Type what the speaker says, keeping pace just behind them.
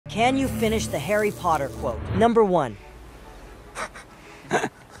Can you finish the Harry Potter quote? Number 1.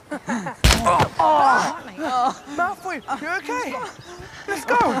 Malfoy, you okay? Let's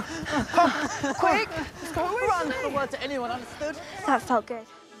go. Come, quick. Let's go. Run. Not a word to anyone, understood? That felt good.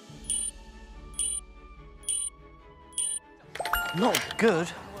 Not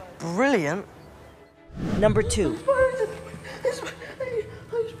good. Brilliant. Number 2.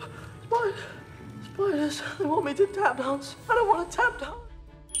 Spiders. They want me to tap dance. I don't want to tap dance.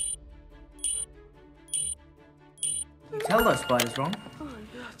 Tell those spiders, Ron. Oh,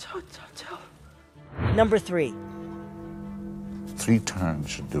 yeah, tell. Number 3. 3 turns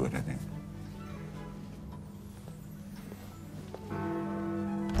should do it, I think.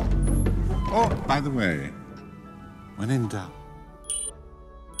 Oh, by the way, when in doubt,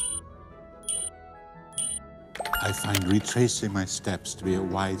 I find retracing my steps to be a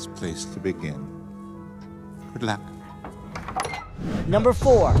wise place to begin. Good luck. Number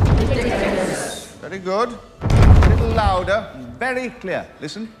 4. Very good. A little louder. Very clear.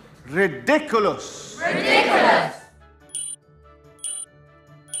 Listen. Ridiculous.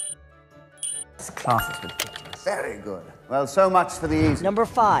 This class is ridiculous. Very good. Well, so much for the easy. Number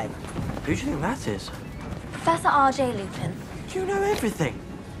 5. Who do you think that is? Professor R.J. Lupin. You know everything.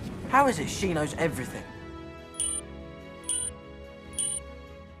 How is it she knows everything?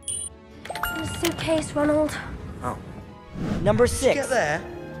 It's in the suitcase, Ronald. Oh. Number Get 6. there.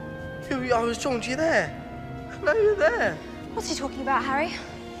 I was talking to you there. I know you're there. What's he talking about, Harry?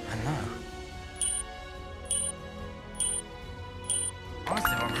 I know.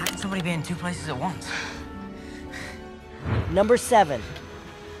 Honestly, Ron, how can somebody be in 2 places at once? Number 7.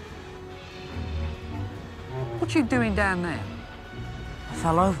 What you doing down there? I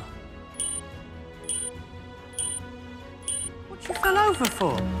fell over. What you fell over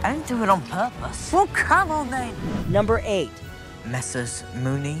for? I didn't do it on purpose. Well, come on then. Number 8. Messrs.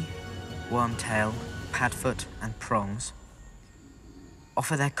 Mooney, Wormtail, Padfoot, and Prongs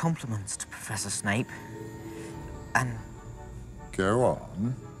offer their compliments to Professor Snape and Go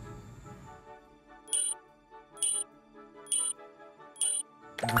on.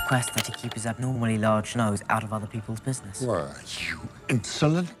 request that he keep his abnormally large nose out of other people's business. Why, you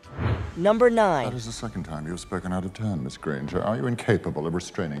insolent. Number That 9. is the second time you've spoken out of turn, Miss Granger. Are you incapable of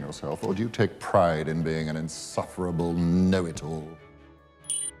restraining yourself, or do you take pride in being an insufferable know-it-all?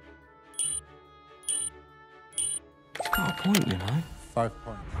 It's got a point, you know. 5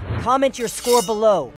 points. Comment your score below.